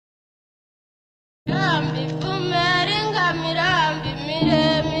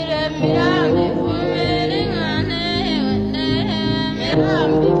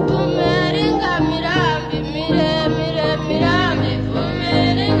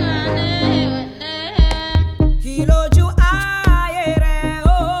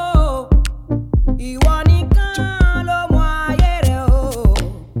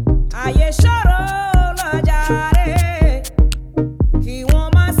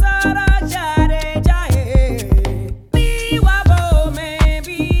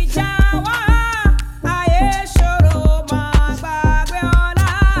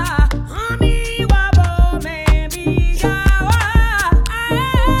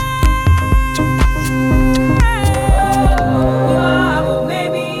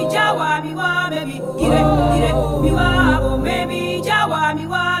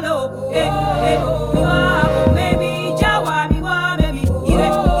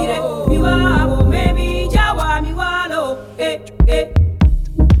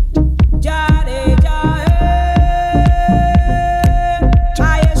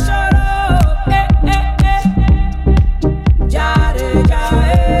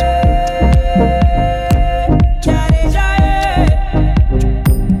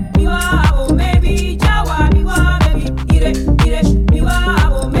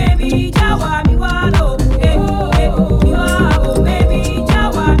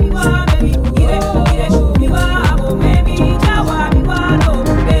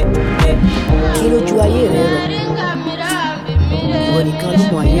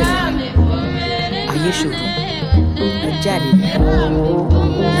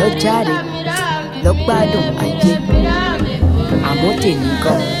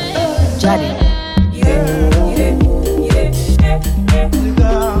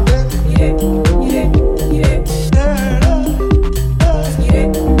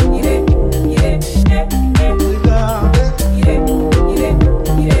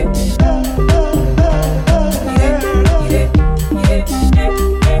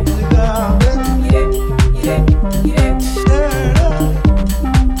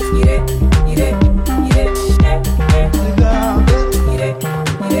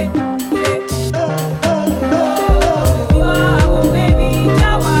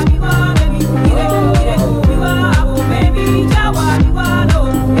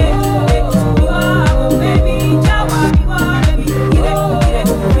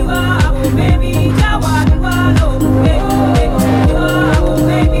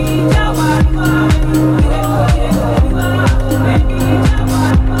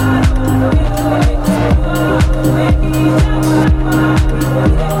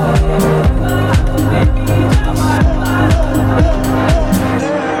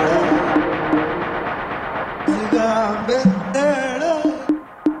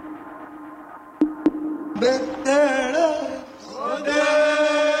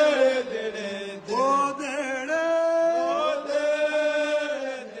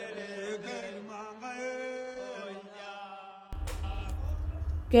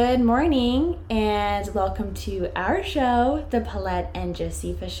Good morning and welcome to our show, the Paulette and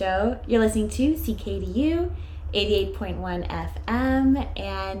Josefa Show. You're listening to CKDU 88.1 FM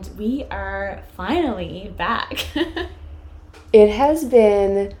and we are finally back. It has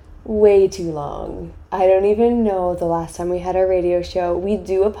been way too long. I don't even know the last time we had our radio show. We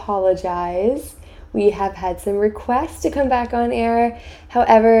do apologize. We have had some requests to come back on air.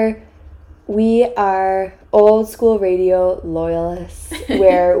 However, we are old school radio loyalists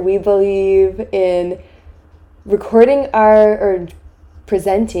where we believe in recording or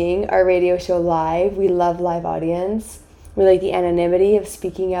presenting our radio show live. We love live audience. We like the anonymity of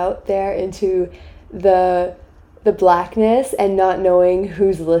speaking out there into the blackness and not knowing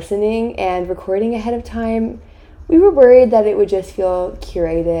who's listening, and recording ahead of time. We were worried that it would just feel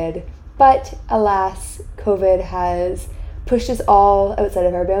curated, but alas, COVID has pushed us all outside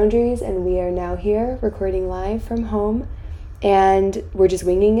of our boundaries, and we are now here recording live from home, and we're just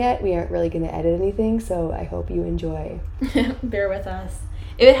winging it. We aren't really going to edit anything, so I hope you enjoy. Bear with us.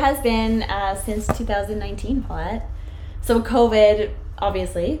 It has been since 2019, Paulette. So COVID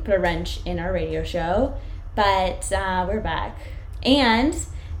obviously put a wrench in our radio show, but we're back. And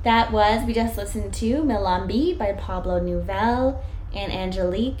that was, we just listened to Milambi by Pablo Nouvelle and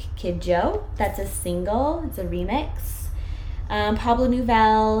Angelique Kidjo. That's a single, it's a remix. Pablo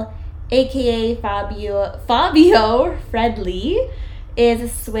Nouvelle, aka Fabio Fredly, is a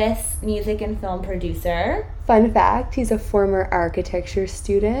Swiss music and film producer. Fun fact, he's a former architecture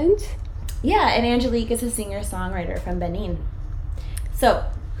student. Yeah, and Angelique is a singer-songwriter from Benin. So,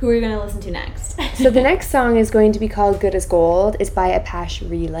 who are we going to listen to next? So the next song is going to be called Good as Gold. It's by Apache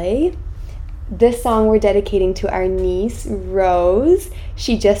Relay. This song we're dedicating to our niece, Rose.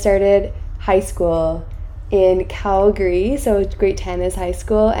 She just started high school in Calgary, so grade 10 is high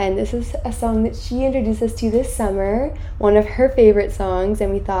school, and this is a song that she introduced us to this summer, one of her favorite songs,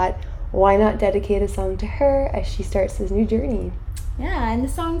 and we thought, why not dedicate a song to her as she starts this new journey? Yeah, and the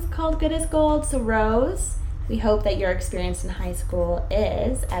song's called Good as Gold. So Rose, we hope that your experience in high school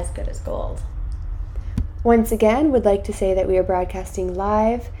is as good as gold. Once again, would like to say that we are broadcasting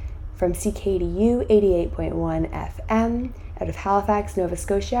live from CKDU 88.1 FM out of Halifax, Nova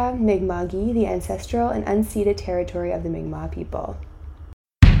Scotia, Mi'kmaq, the ancestral and unceded territory of the Mi'kmaq people.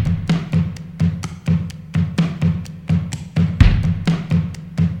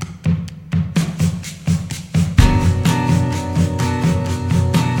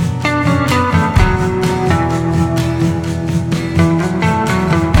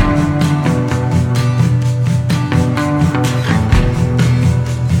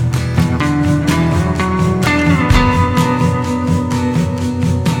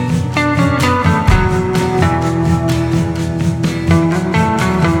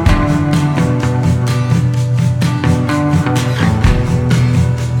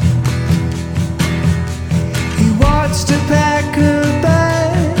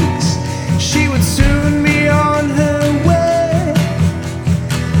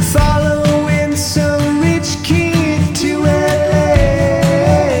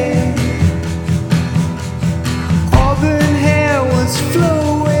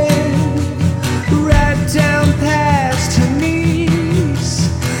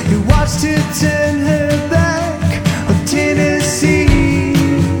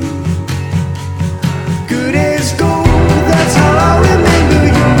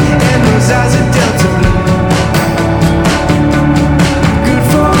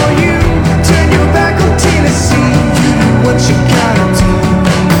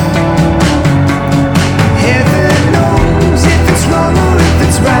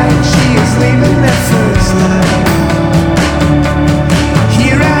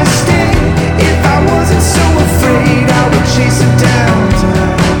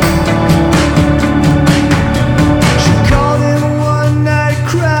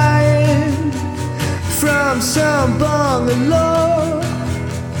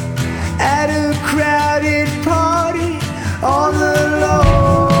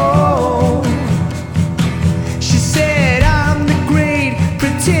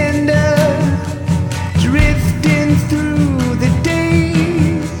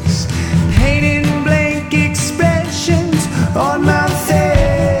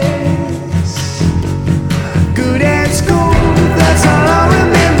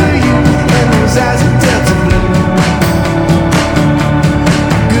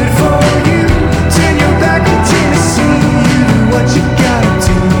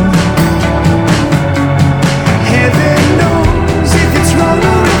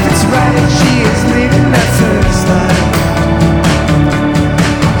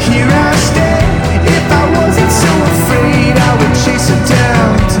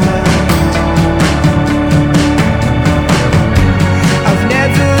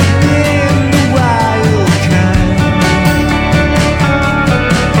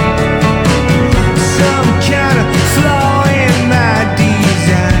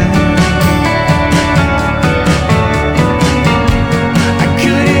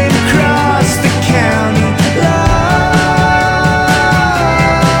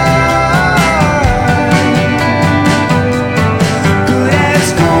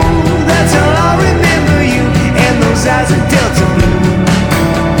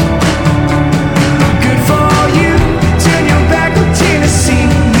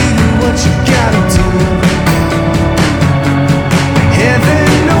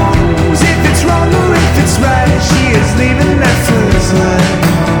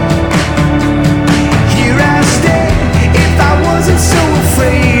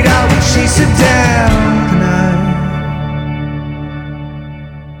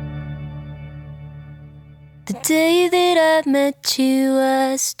 The day that I met you,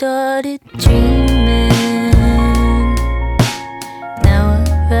 I started dreaming. Now I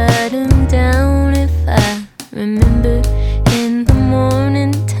write them down if I remember in the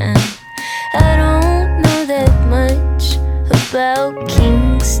morning time. I don't know that much about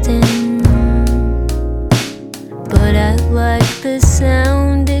Kingston, but I like the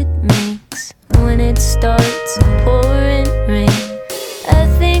sound it makes when it starts pouring rain. I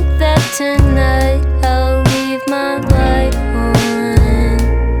think that tonight I'll leave my light on,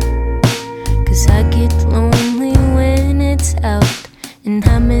 'cause I get lonely when it's out, and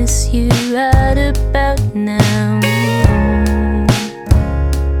I miss you right about now.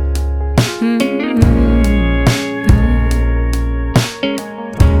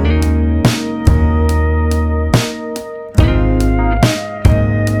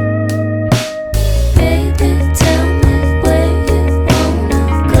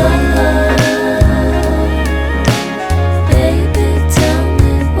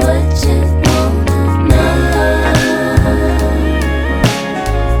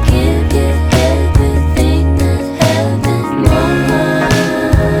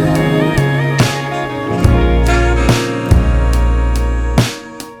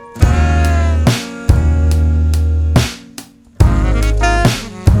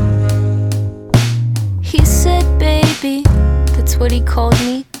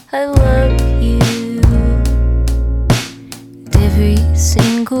 I love you. And every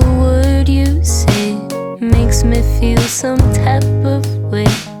single word you say makes me feel some type of way.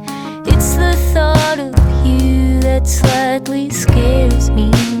 It's the thought of you that slightly scares me,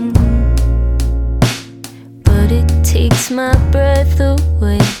 but it takes my breath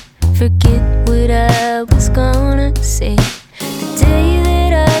away. Forget what I was gonna say. The day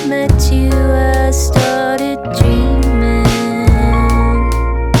that I met you, I started dreaming.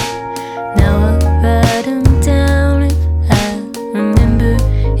 Now I write them down if I remember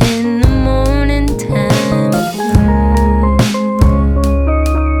in the morning time.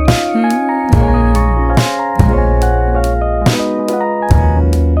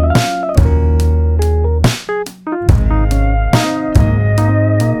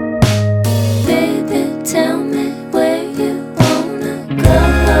 Baby, tell me where you wanna go.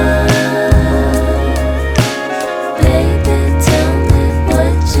 Baby, tell me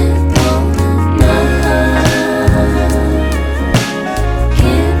what you wanna know.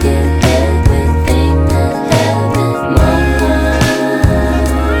 Give you everything I have and more.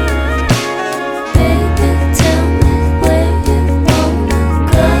 Baby, tell me where you wanna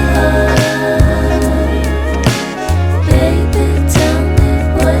go. Baby, tell me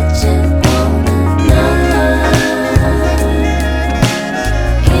what you wanna know.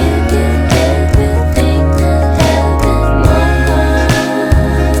 Give you everything I have and more.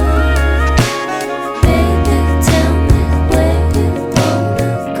 Baby, tell me where you wanna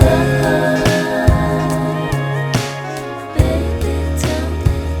go. Baby, tell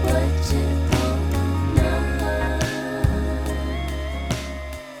me what you wanna know.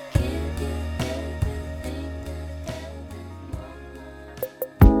 Give you everything I have and more.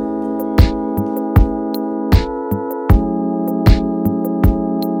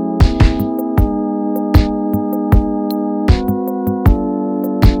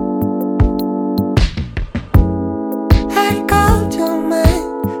 I called your mind,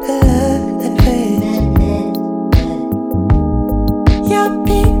 love and faith. Your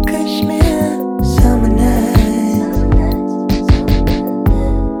pink cashmere summer night.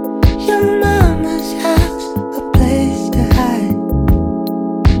 Your mama's house, a place to hide.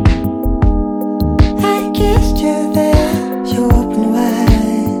 I kissed you there, you opened wide.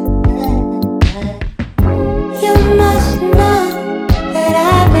 You must know that I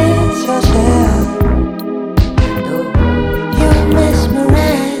miss yourself. You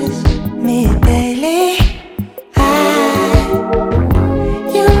mesmerize me daily.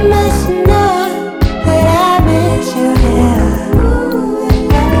 You must know that I miss you here.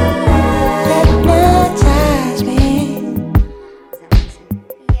 Hypnotize me.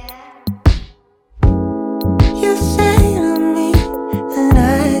 You say to me an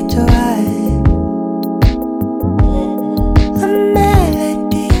eye to eye, a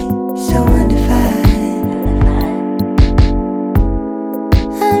melody so undefined.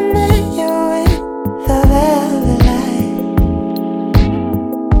 I met you in the velvet light.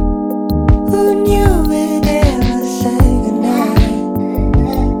 Who knew we'd ever say goodnight?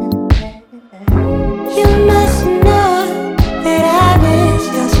 You must know that I miss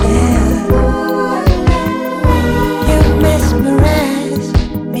your stare. You mesmerize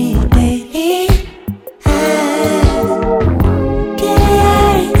me daily. Did I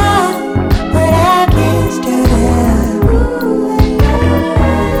recall what I kissed you there?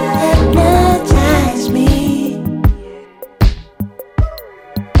 Hypnotize me.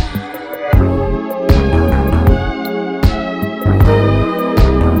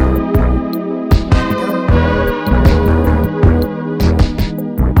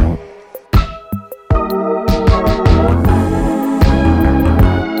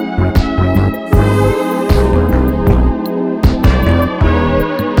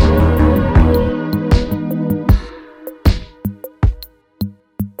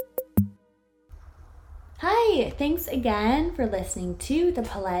 Hi, thanks again for listening to the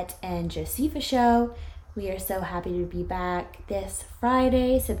Paulette and Josefa show. We are so happy to be back this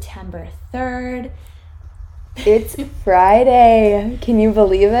Friday, September 3rd. It's Friday. Can you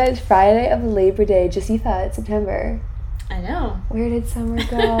believe it? Friday of Labor Day. Josefa, it's September. I know. Where did summer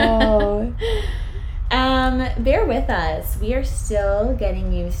go? Bear with us. We are still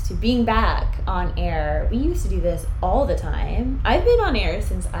getting used to being back on air. We used to do this all the time. I've been on air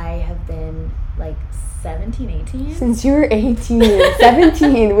since I have been like 17, 18. Since you were 18,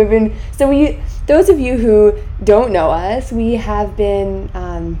 17, we've been, those of you who don't know us, we have been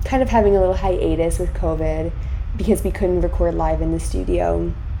kind of having a little hiatus with COVID because we couldn't record live in the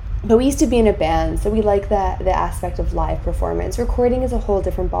studio. But we used to be in a band, so we like the aspect of live performance. Recording is a whole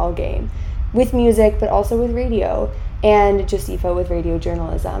different ball game with music, but also with radio. and Josefa with radio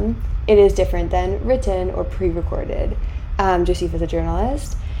journalism. It is different than written or pre-recorded. Josefa's a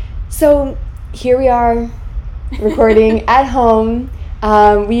journalist. So here we are, recording at home.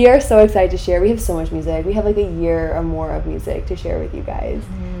 We are so excited to share. We have so much music. We have like a year or more of music to share with you guys.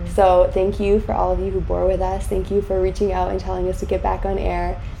 So thank you for all of you who bore with us. Thank you for reaching out and telling us to get back on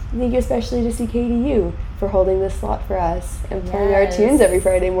air. Thank you especially to CKDU for holding this slot for us and playing our tunes every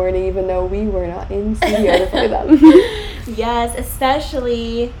Friday morning, even though we were not in studio to play them. Yes,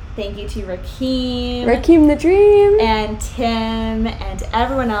 especially thank you to Rakeem the Dream, and Tim, and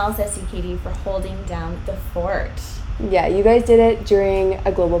everyone else at CKDU for holding down the fort. Yeah, you guys did it during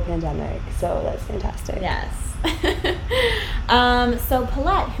a global pandemic, so that's fantastic. Yes. So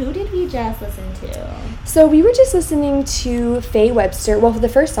Paulette, who did we just listen to? So we were just listening to Faye Webster. Well, the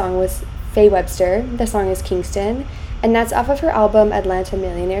first song was Faye Webster. The song is Kingston, and that's off of her album Atlanta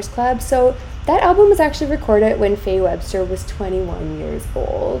Millionaires Club. So that album was actually recorded when Faye Webster was 21 years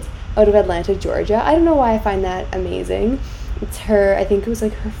old out of Atlanta, Georgia. I don't know why I find that amazing. It's her, I think it was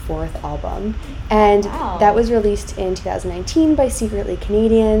like her 4th album. And that was released in 2019 by Secretly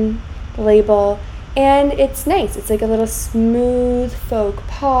Canadian, the label. And it's nice. It's like a little smooth folk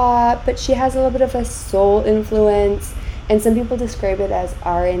pop, but she has a little bit of a soul influence. And some people describe it as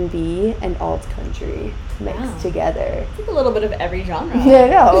R&B and alt country mixed together. It's like a little bit of every genre. Yeah, I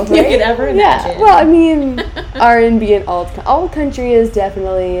know, right? You could ever imagine. Yeah. Well, I mean, R&B and alt country is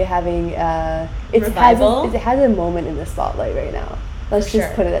definitely having it has a moment in the spotlight right now. Let's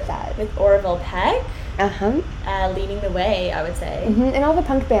just put it at that. With Orville Peck. Leading the way, I would say. And all the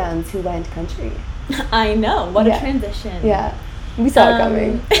punk bands who went country. I know. What a transition. Yeah. We saw it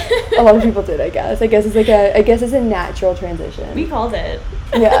coming. A lot of people did, I guess. I guess it's a natural transition. We called it.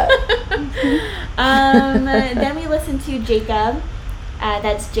 Yeah. Then we listened to Jacob.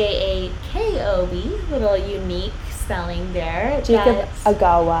 That's Jakob. Little unique spelling there. Jacob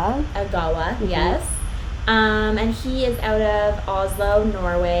Agawa. Yes. And he is out of Oslo,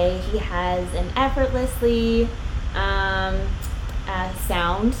 Norway. He has an effortless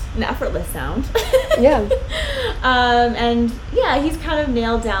sound. Yeah. And yeah, he's kind of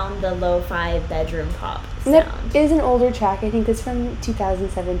nailed down the lo-fi bedroom pop sound. That is an older track. I think it's from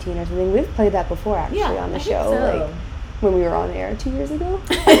 2017 or something. We've played that before actually on the show. Like when we were on air 2 years ago.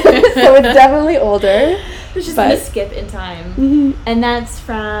 So it's definitely older. It's just a skip in time. And that's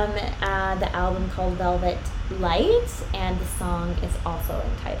from the album called Velvet Light, and the song is also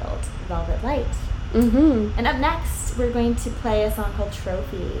entitled Velvet Light. And up next, we're going to play a song called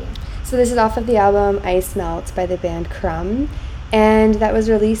Trophy. So this is off of the album Ice Melt by the band Crumb, and that was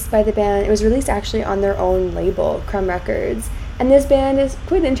released by the band. It was released actually on their own label, Crumb Records. And this band is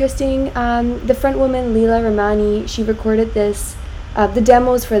quite interesting. The front woman, Leela Ramani, she recorded the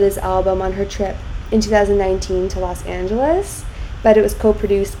demos for this album on her trip in 2019 to Los Angeles, but it was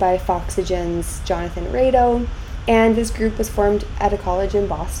co-produced by Foxygen's Jonathan Rado, and this group was formed at a college in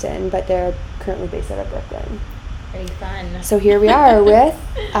Boston, but they're currently based out of Brooklyn. Very fun. So here we are with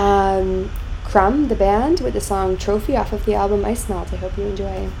Crumb, the band, with the song Trophy off of the album Ice Melt. I hope you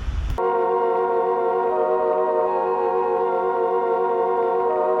enjoy.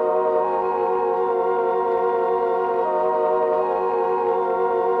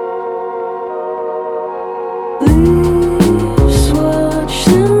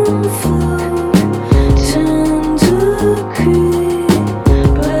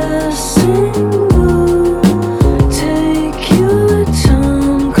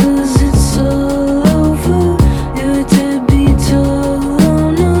 Told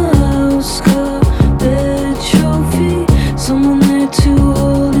on a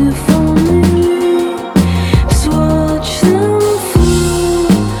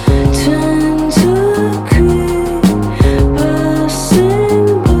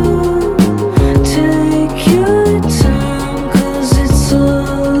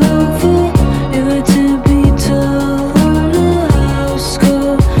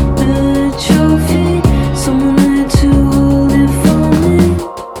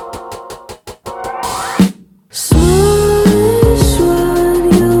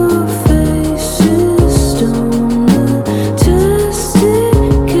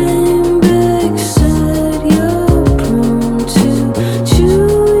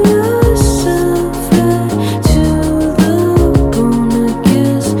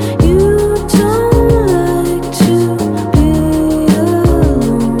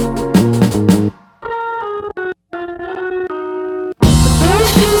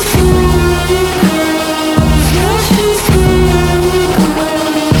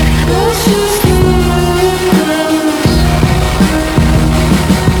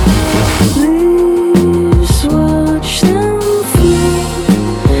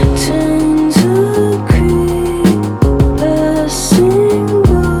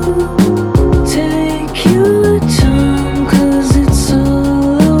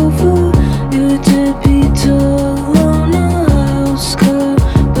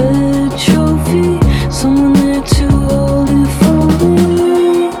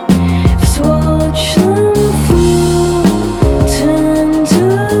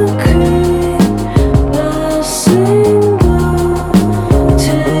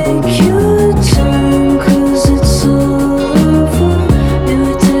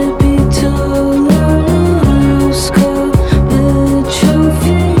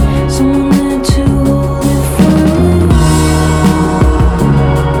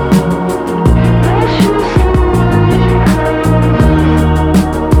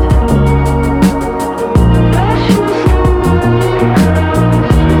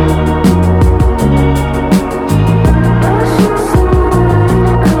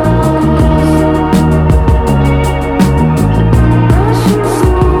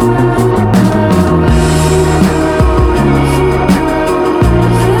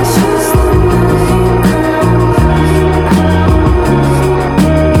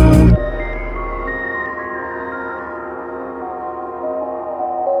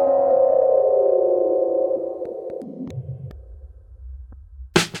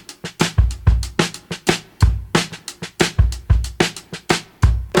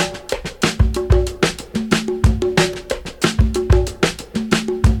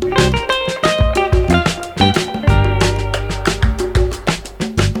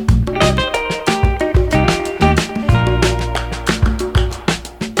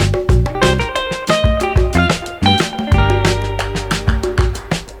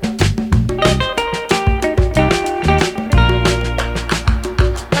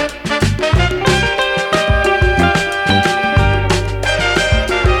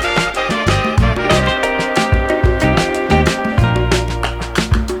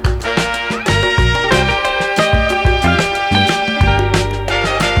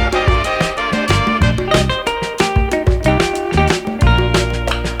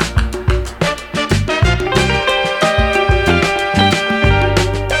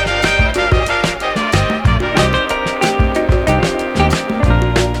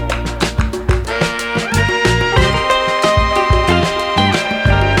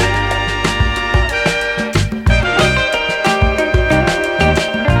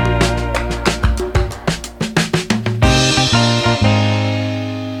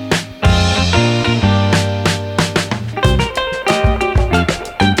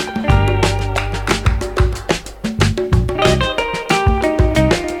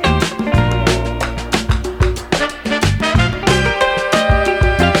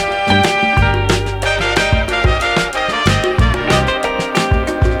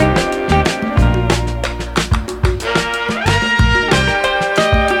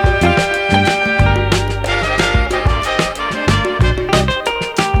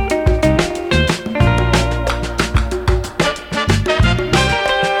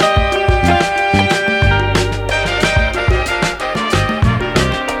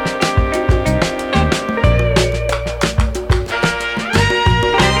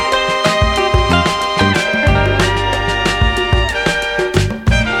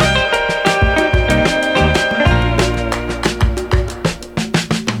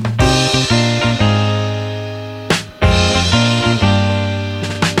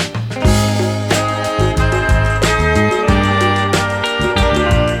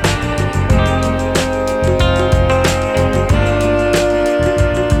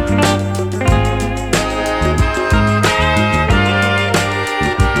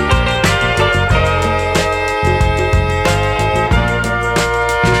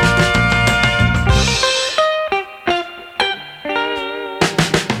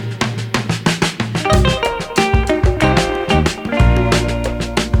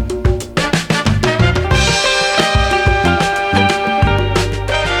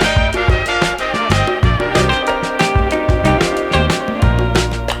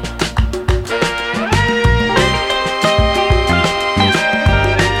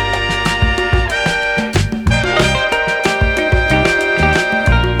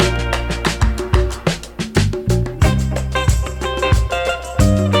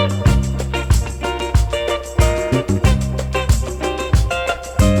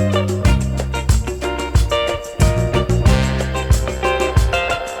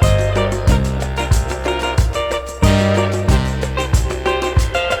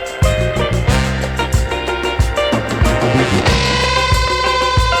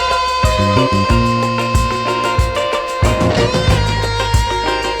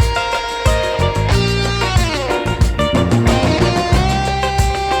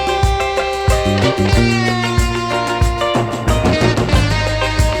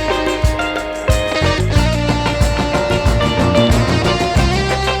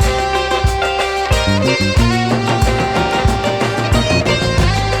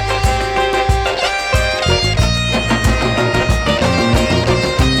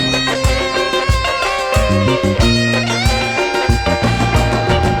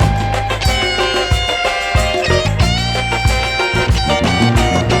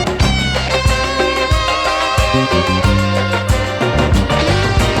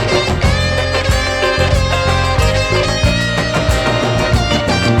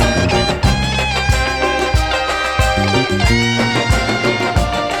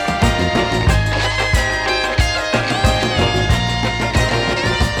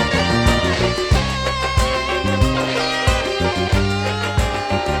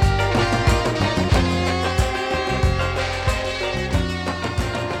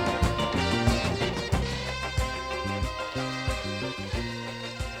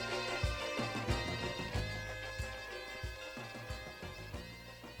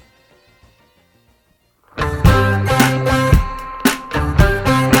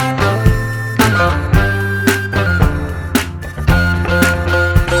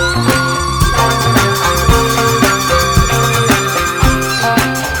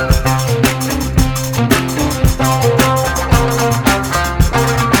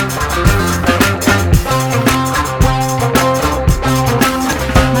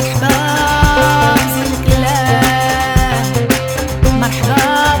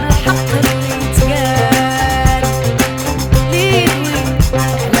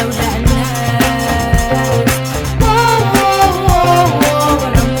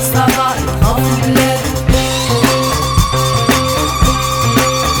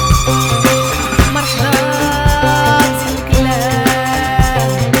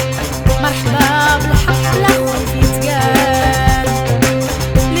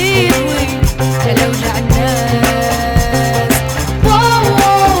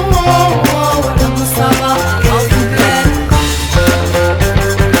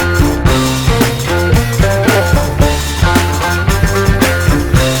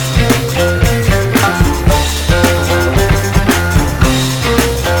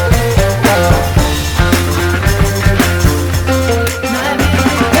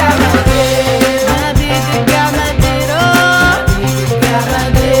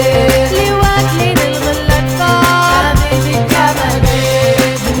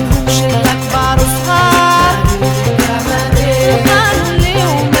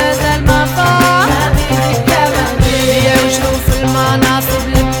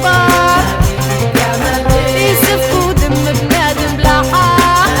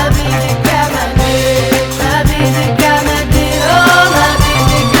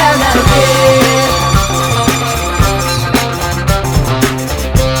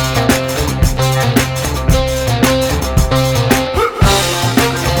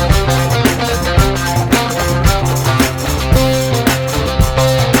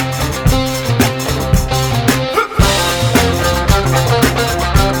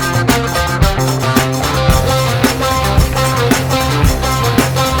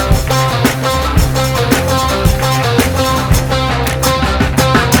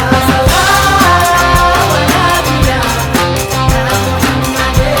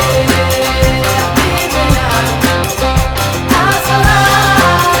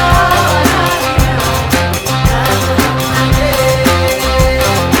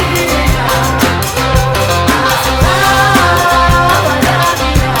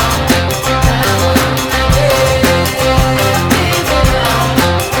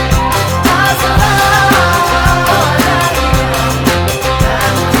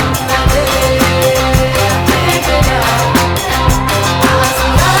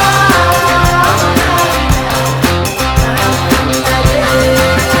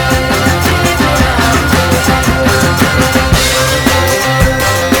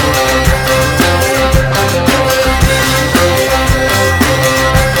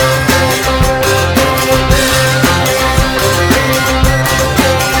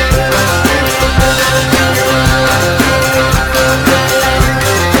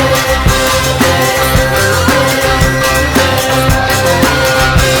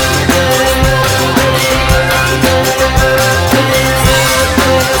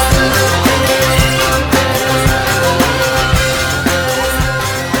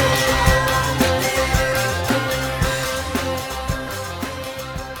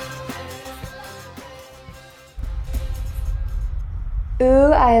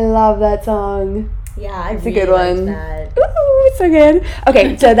Ooh, I love that song. Yeah, I It's really a good liked one. that. Ooh, it's so good.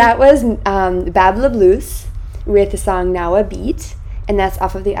 Okay, so that was Babla Blues with the song Now a Beat, and that's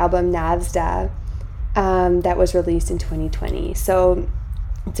off of the album Navsda that was released in 2020. So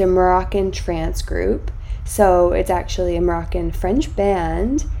It's a Moroccan trance group. So it's actually a Moroccan French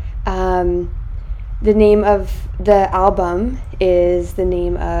band. The name of the album is the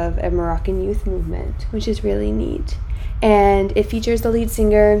name of a Moroccan youth movement, which is really neat. And it features the lead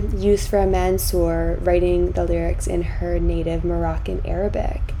singer, Yousra Mansour, writing the lyrics in her native Moroccan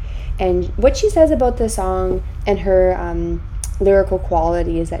Arabic. And what she says about the song and her lyrical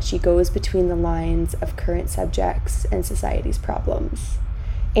quality is that she goes between the lines of current subjects and society's problems.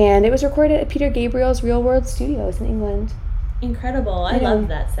 And it was recorded at Peter Gabriel's Real World Studios in England. Incredible. I love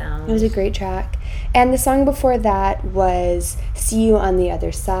that sound. It was a great track. And the song before that was See You on the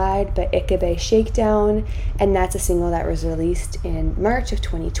Other Side by Ikabe Shakedown. And that's a single that was released in March of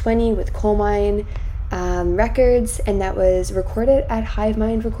 2020 with Coal Mine Records. And that was recorded at Hive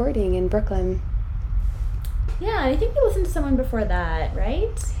Mind Recording in Brooklyn. Yeah, I think we listened to someone before that,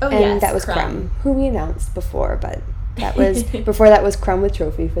 right? Oh, and yes, that was Crumb, who we announced before. But that was before that was Crumb with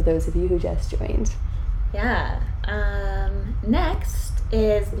Trophy for those of you who just joined. Yeah. Next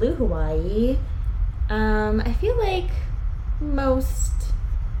is Blue Hawaii. I feel like most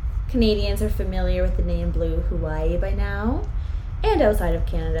Canadians are familiar with the name Blue Hawaii by now, and outside of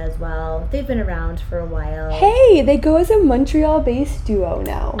Canada as well. They've been around for a while. Hey, they go as a Montreal-based duo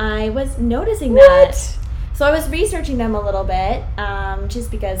now. I was noticing that. So I was researching them a little bit,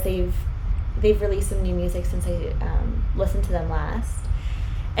 just because they've released some new music since I listened to them last.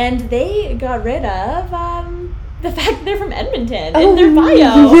 And they got rid of the fact that they're from Edmonton in their bio.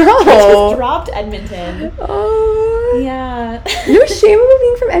 No. They just dropped Edmonton. Oh. Yeah. No shame about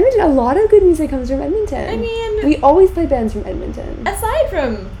being from Edmonton. A lot of good music comes from Edmonton. I mean, we always play bands from Edmonton. aside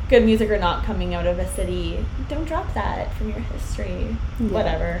from good music or not coming out of a city, don't drop that from your history. Yeah.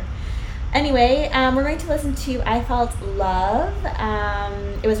 Whatever. Anyway, we're going to listen to I Felt Love.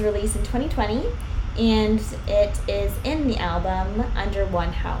 It was released in 2020, and it is in the album Under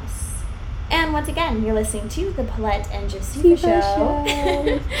One House. And once again, you're listening to the Paulette and Josefa show.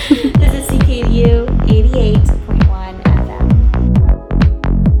 This is CKDU 88.1 FM.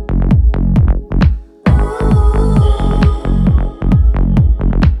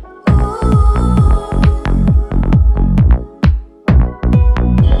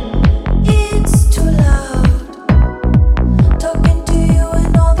 It's too loud, talking to you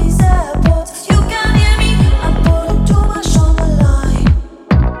in all these airports. You can't hear me, I'm putting too much on the line.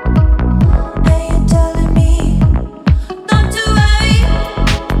 And you're telling me not to worry.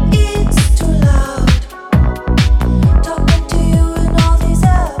 It's too loud.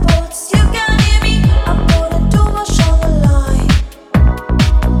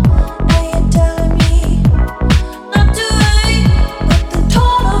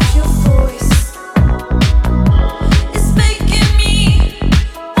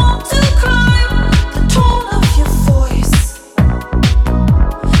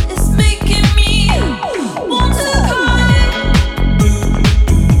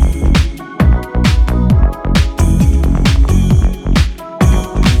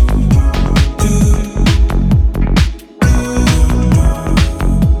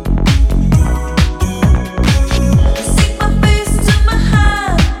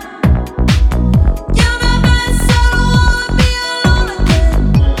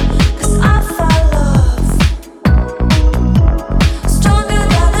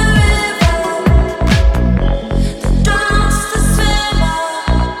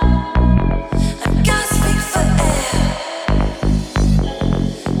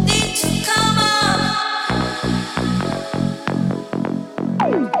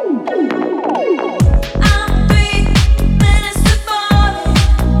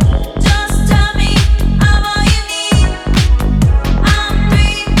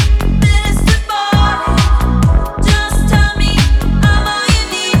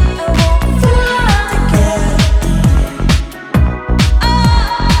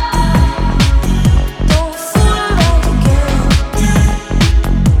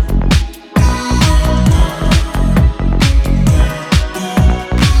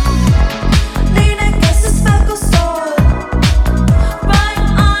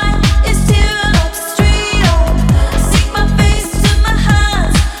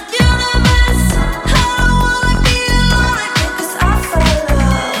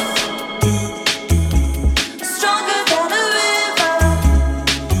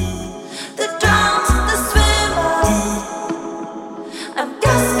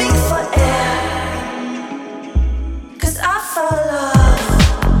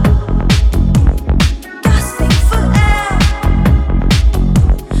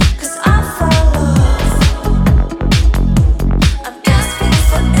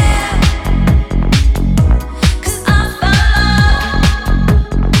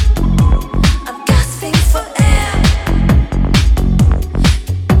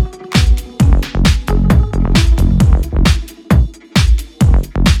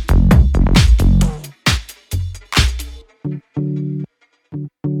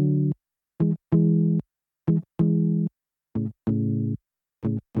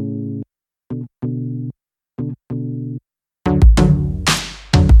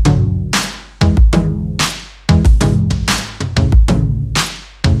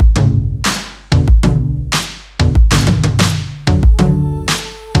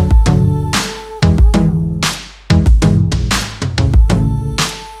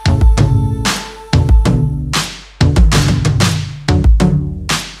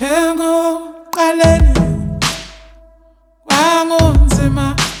 njengoqaleni kwangunzima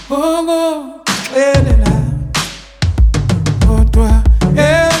ukuxelela kodwa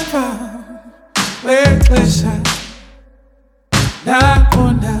emva kwexesha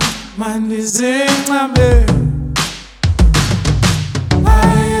ndaqonda mandizincame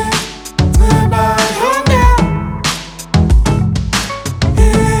wayenceba yonke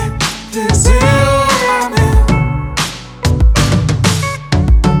inhliziyo yami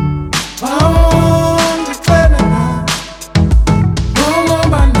wawundixelela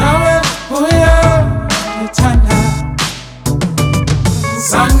ukuba nawe uyangithanda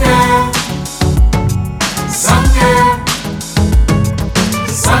zange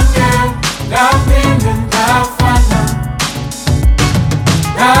ndaphinde ndafana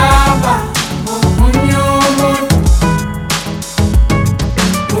ndaba ngomunye umuntu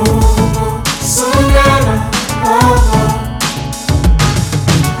ukusukela ngoko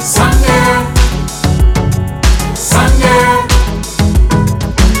zange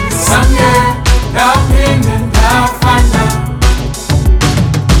ndaphinde ndafana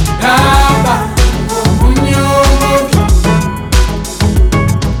ndaba ngomunye umuntu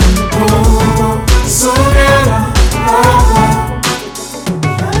ukusukela ngoko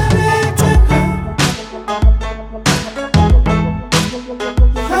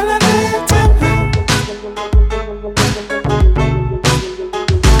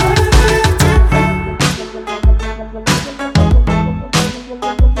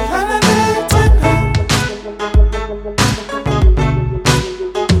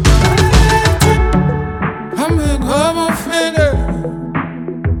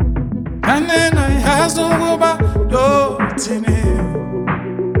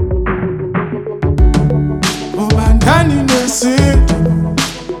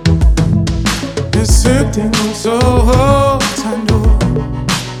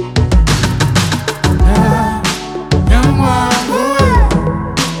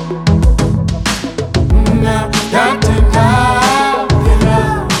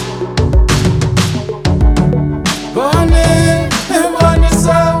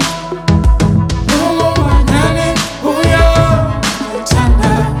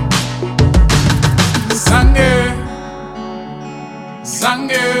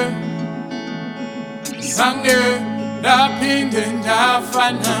zange ndaphinde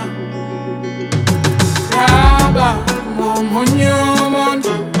ndafana ndaba ngomunye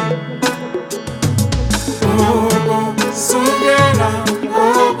umuntu ukusukela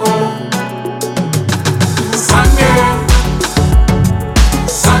ngoko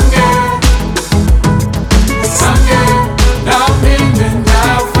zange ndaphinde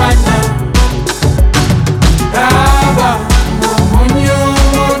ndafana ndaba ngomunye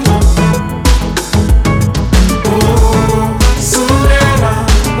umuntu ukusukela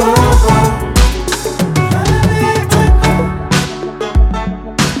ngoko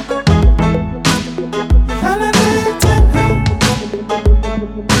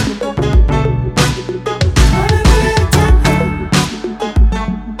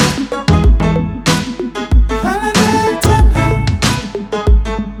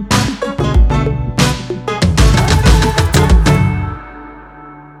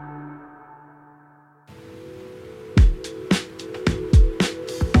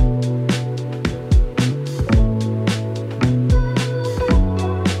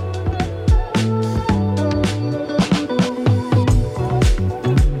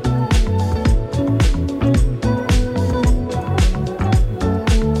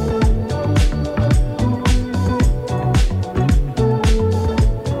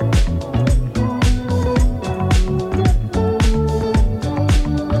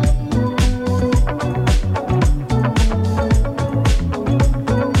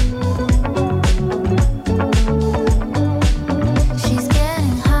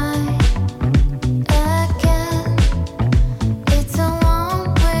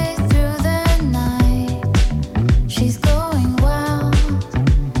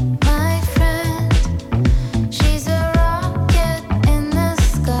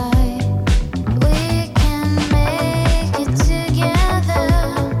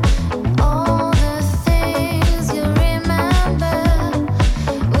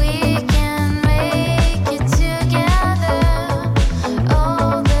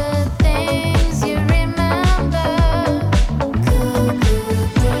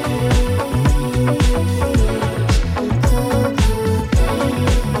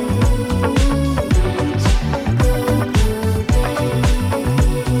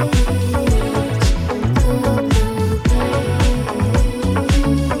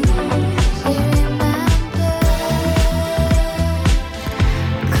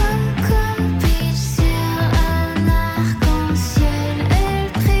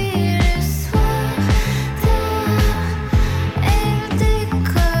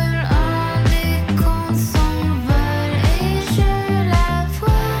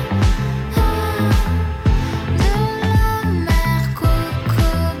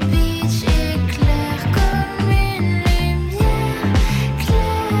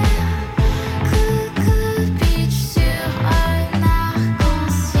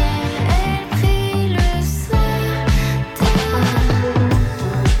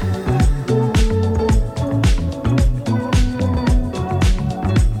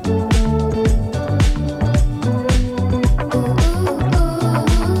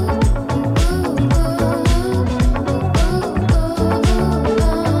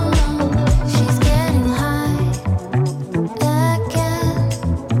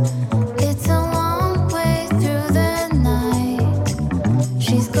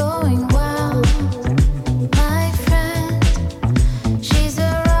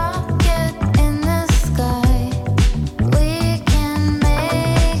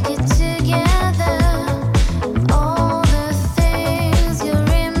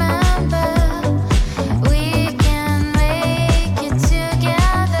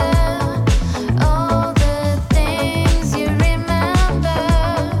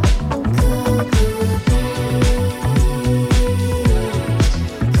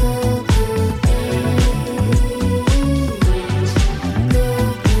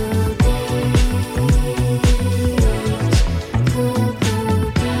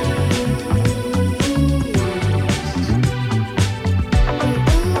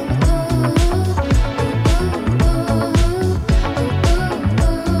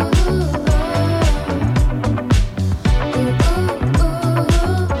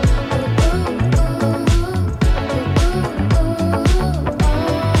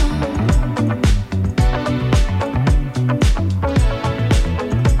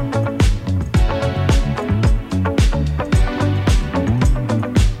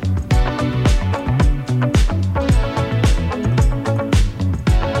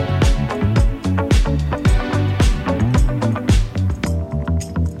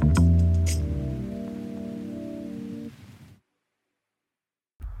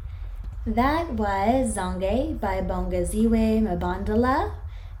That was Zonge by Bongaziwe Mabandala.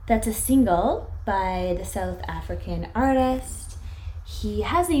 That's a single by the South African artist. He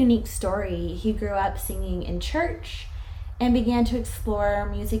has a unique story. He grew up singing in church and began to explore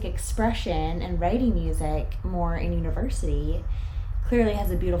music expression and writing music more in university. Clearly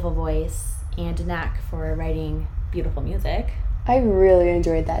has a beautiful voice and a knack for writing beautiful music. I really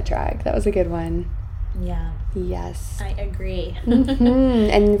enjoyed that track. That was a good one. Yeah, Yes. I agree.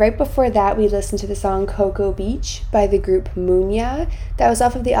 And right before that, we listened to the song Cocoa Beach by the group Munya. That was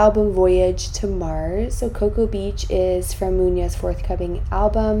off of the album Voyage to Mars. So Cocoa Beach is from Munya's forthcoming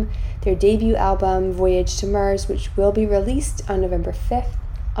album, their debut album, Voyage to Mars, which will be released on November 5th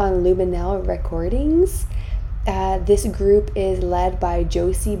on Luminel Recordings. This group is led by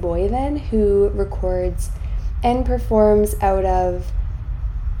Josie Boyven, who records and performs out of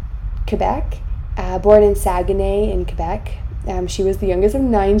Quebec. Born in Saguenay in Quebec, she was the youngest of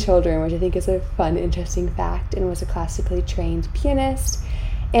 9 children, which I think is a fun, interesting fact, and was a classically trained pianist.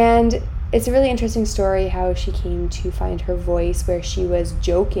 And it's a really interesting story how she came to find her voice, where she was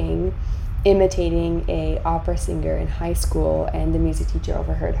joking, imitating a opera singer in high school, and the music teacher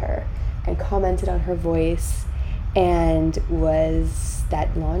overheard her and commented on her voice, and that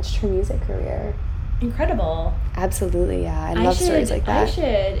launched her music career. Incredible. Absolutely, yeah. I love stories like that. I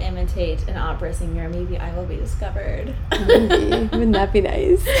should imitate an opera singer. Maybe I will be discovered. Maybe. Wouldn't that be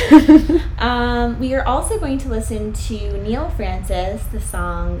nice? We are also going to listen to Neil Francis, the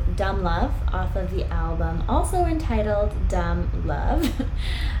song Dumb Love, off of the album, also entitled Dumb Love.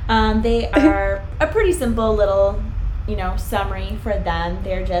 They are a pretty simple little, summary for them.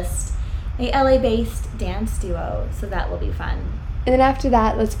 They're just a LA-based dance duo, so that will be fun. And then after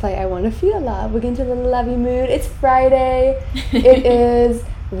that, let's play I Wanna Feel Love. We're getting into a little lovey mood. It's Friday. It is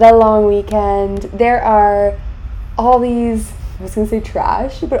the long weekend. There are all these, I was going to say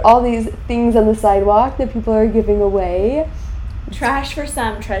trash, but all these things on the sidewalk that people are giving away. Trash for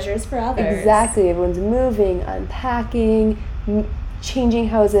some, treasures for others. Exactly. Everyone's moving, unpacking, changing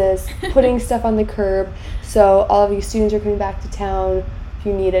houses, putting stuff on the curb. So all of you students are coming back to town. If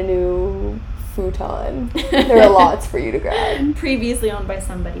you need a new futon, there are lots for you to grab. Previously owned by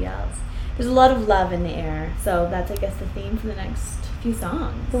somebody else. There's a lot of love in the air, so that's, I guess, the theme for the next few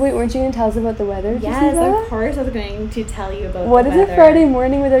songs. But wait, weren't you going to tell us about the weather? Yes, Josefa? of course I was going to tell you about What the is weather. a Friday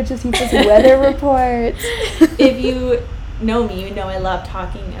morning without Josefa's weather report? If you know me, you know I love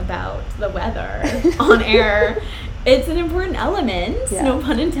talking about the weather on air. It's an important element, Yeah. no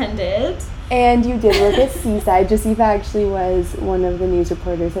pun intended. And you did work at Seaside. Josefa actually was one of the news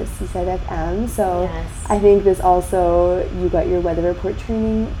reporters at Seaside FM, so Yes. I think this also, you got your weather report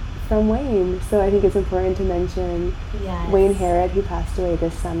training from Wayne, so I think it's important to mention Yes. Wayne Harrod, who passed away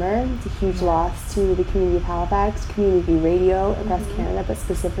this summer. It's a huge loss to the community of Halifax, community radio across Canada, but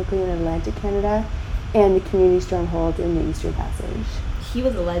specifically in Atlantic Canada, and the community stronghold in the Eastern Passage. He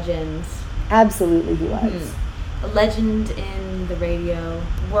was a legend. Absolutely he was. Mhm. A legend in the radio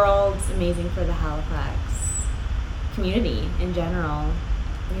world, amazing for the Halifax community in general.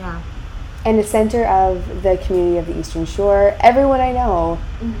 Yeah. And a center of the community of the Eastern Shore. Everyone I know,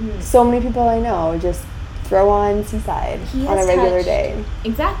 so many people I know, just throw on Seaside He on a has regular touched- day.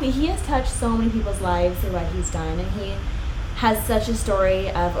 Exactly. He has touched so many people's lives through what he's done, and he has such a story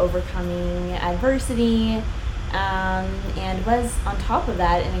of overcoming adversity, and was, on top of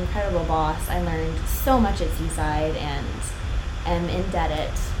that, an incredible boss. I learned so much at Seaside and am indebted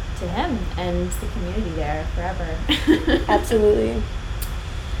to him and the community there forever. Absolutely.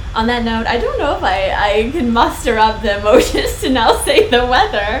 On that note, I don't know if I can muster up the emotions to now say the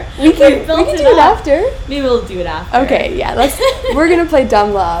weather. We can We've built do it up. after. Maybe we'll do it after. Okay, yeah, we're gonna play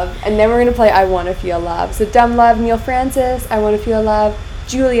Dumb Love, and then we're gonna play I Wanna Feel Love. So Dumb Love, Neil Francis, I Wanna Feel Love,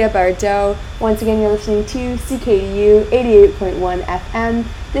 Julia Bardot. Once again, you're listening to CKDU 88.1 FM.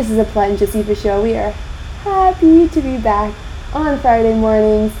 This is a Paulette and Josefa show. We are happy to be back on Friday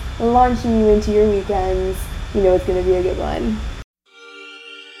mornings, launching you into your weekends. You know it's gonna be a good one.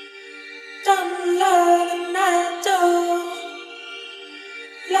 Dumb love and I do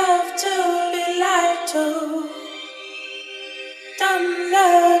love to be lied to. Dumb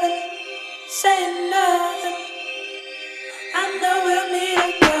love and say nothing. I know we'll meet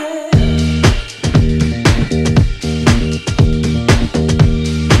again.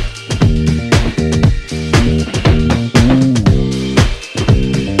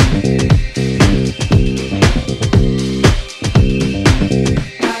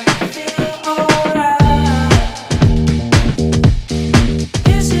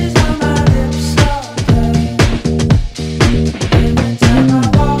 Every time I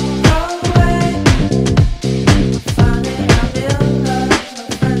walk away,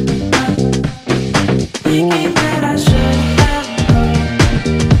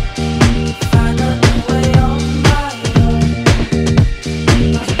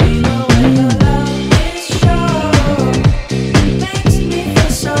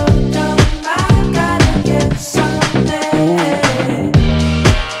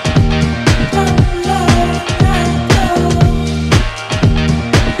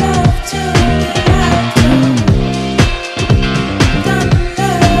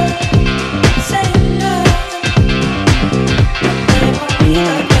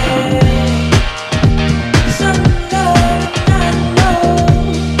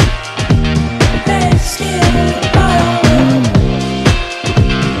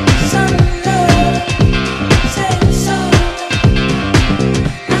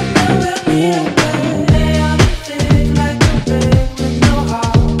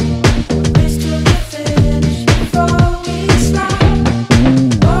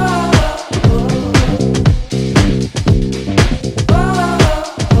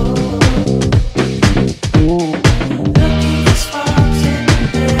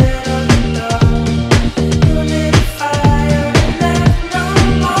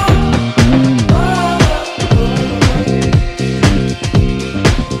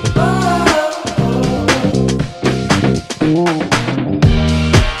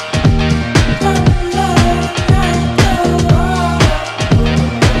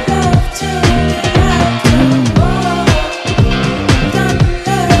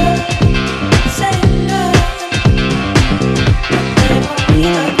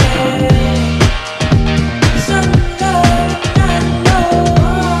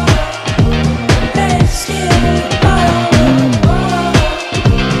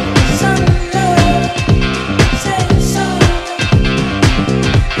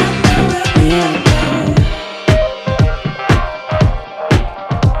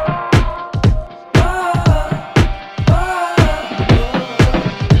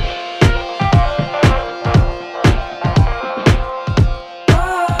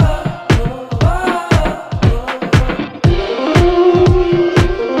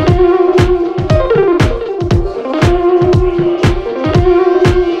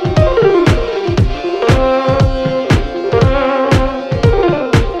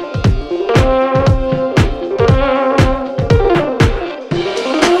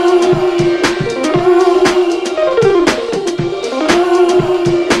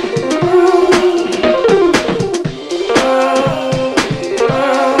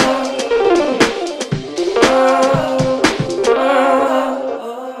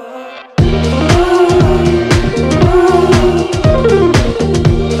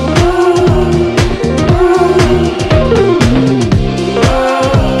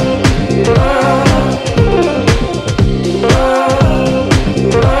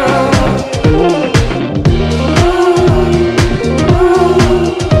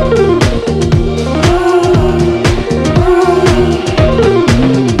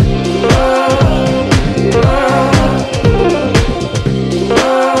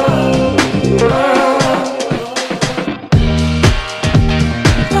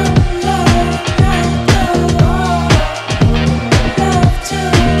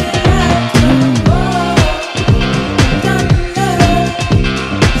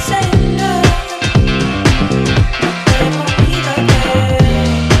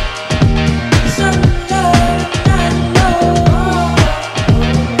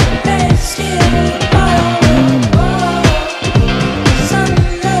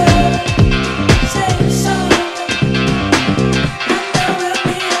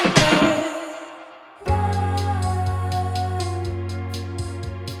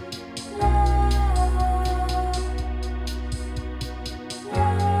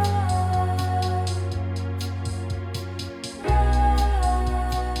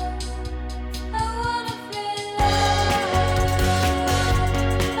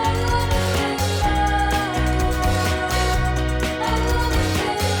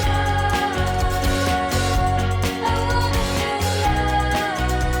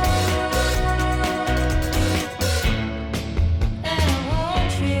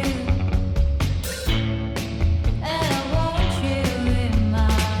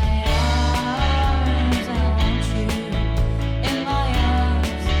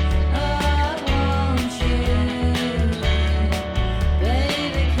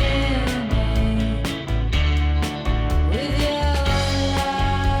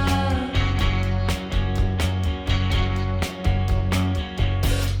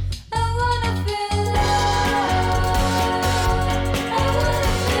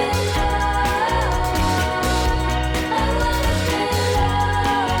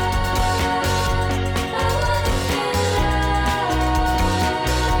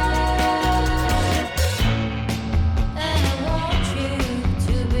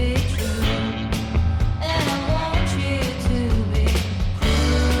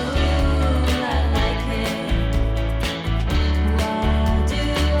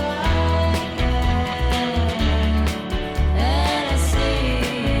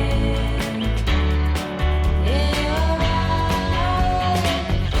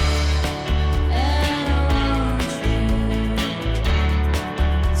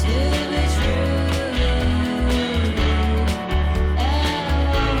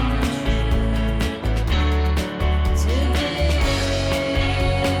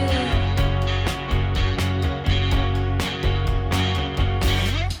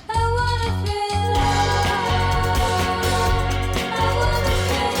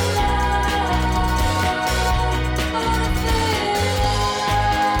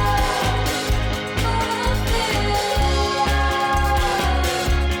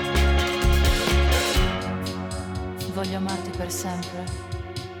 sempre.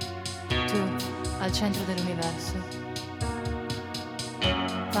 Tu, al centro dell'universo.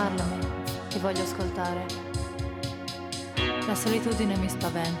 Parlami, ti voglio ascoltare. La solitudine mi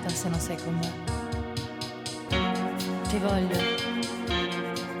spaventa se non sei con me. Ti voglio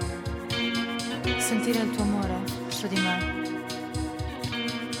sentire il tuo amore su di me.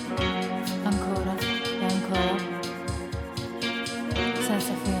 Ancora e ancora,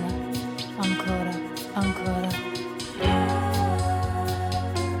 senza fine, ancora, ancora.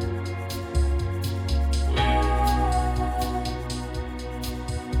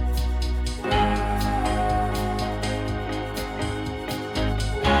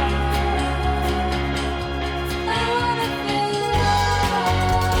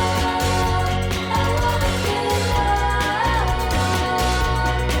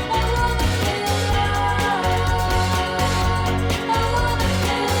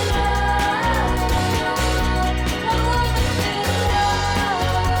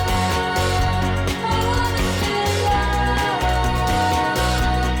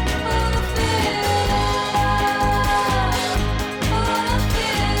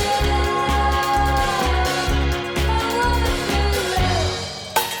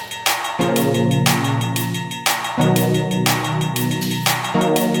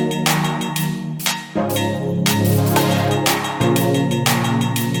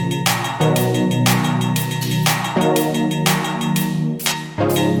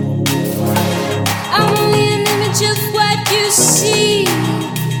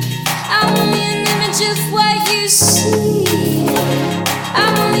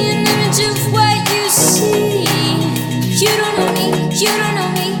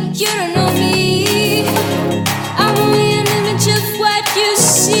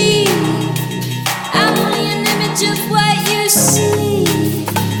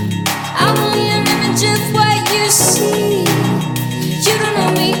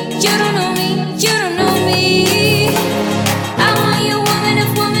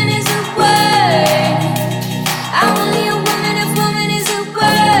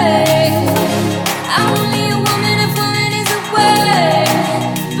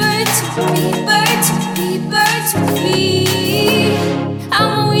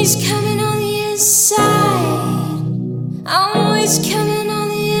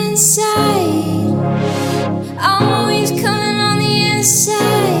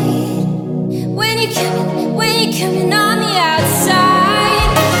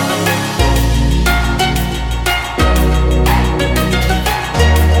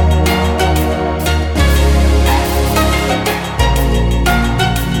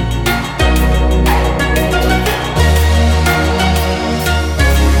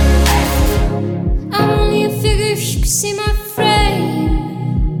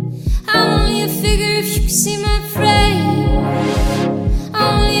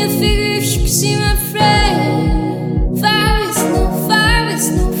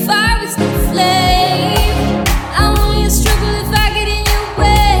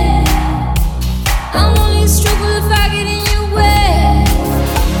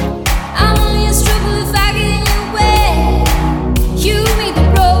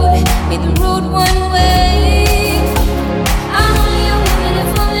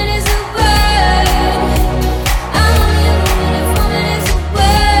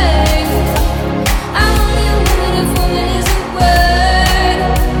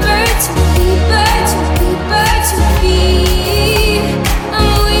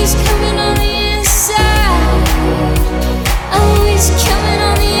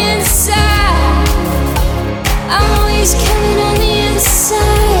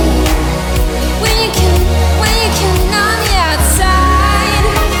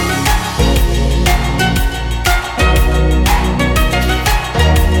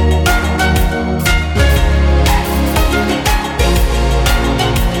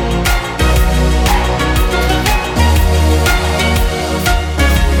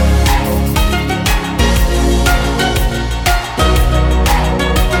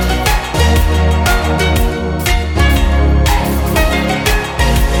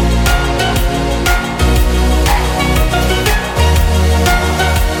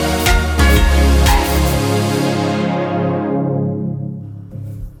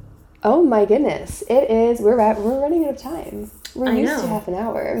 Oh my goodness. It is, we're running out of time. We're used to half an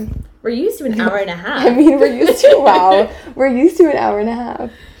hour. We're used to an hour and a half. I mean, we're used to an hour and a half.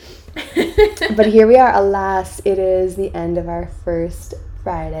 But here we are, alas, it is the end of our first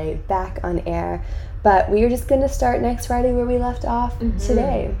Friday back on air. But we are just going to start next Friday where we left off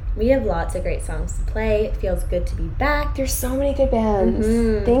today. We have lots of great songs to play. It feels good to be back. There's so many good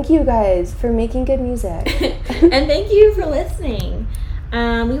bands. Thank you guys for making good music. And thank you for listening.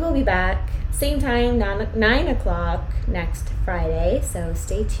 We will be back same time, 9 o'clock next Friday, so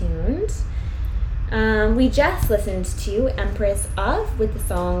stay tuned. We just listened to Empress of with the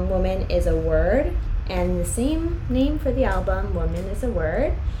song Woman is a Word, and the same name for the album, Woman is a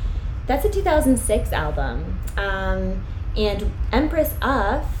Word. That's a 2006 album. And Empress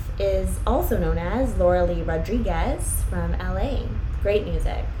of is also known as Laura Lee Rodriguez from LA. Great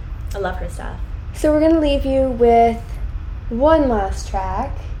music. I love her stuff. So we're going to leave you with one last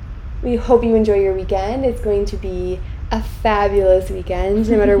track. We hope you enjoy your weekend. It's going to be a fabulous weekend.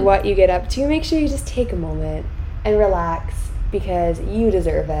 No matter what you get up to, make sure you just take a moment and relax because you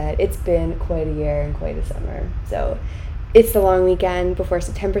deserve it. It's been quite a year and quite a summer. So it's the long weekend before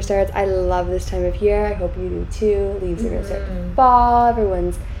September starts. I love this time of year. I hope you do too. Leaves are going to start to fall.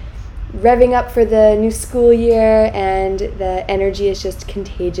 Everyone's revving up for the new school year, and the energy is just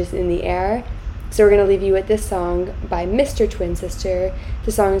contagious in the air. So we're going to leave you with this song by Mr. Twin Sister.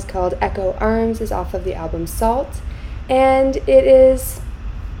 The song is called Echo Arms. It's off of the album Salt. And it is,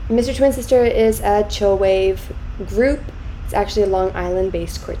 Mr. Twin Sister is a chill wave group. It's actually a Long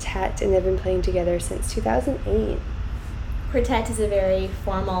Island-based quartet, and they've been playing together since 2008. Quartet is a very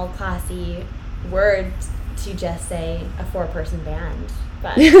formal, classy word to just say a 4-person band.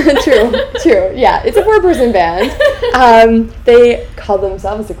 But True. Yeah, it's a 4-person band. They call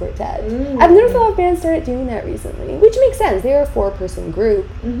themselves a quartet. I've noticed a lot of bands started doing that recently, which makes sense. They're a 4-person group,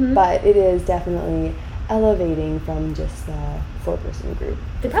 but it is definitely elevating from just a 4-person group.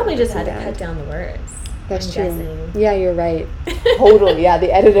 They probably just had to cut down the words. That's I'm true. guessing. Yeah, you're right. Totally. Yeah,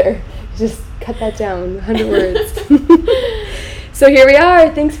 the editor just cut that down 100 words. So here we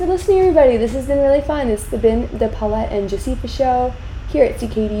are. Thanks for listening, everybody. This has been really fun. It's been the Paulette and Josefa show here at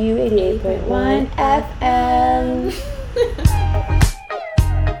CKDU 88.1 FM.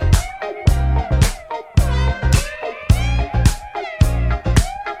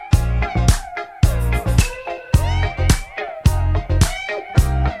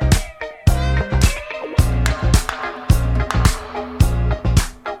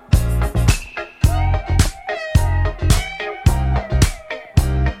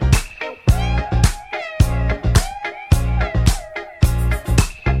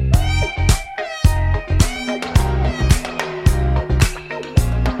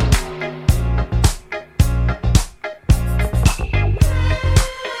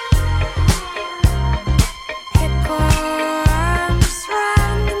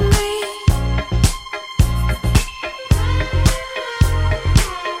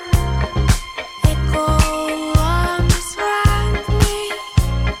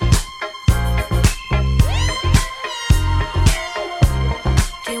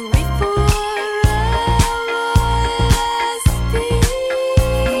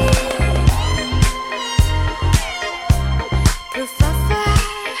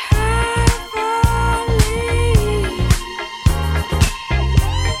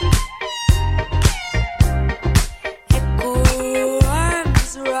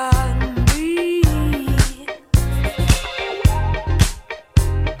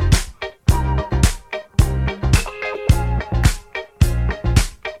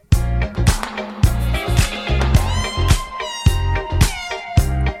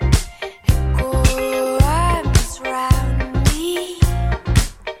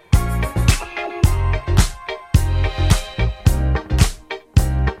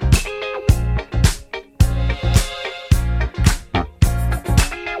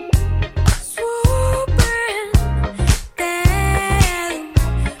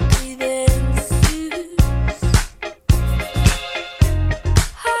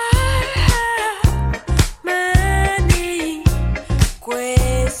 Quit.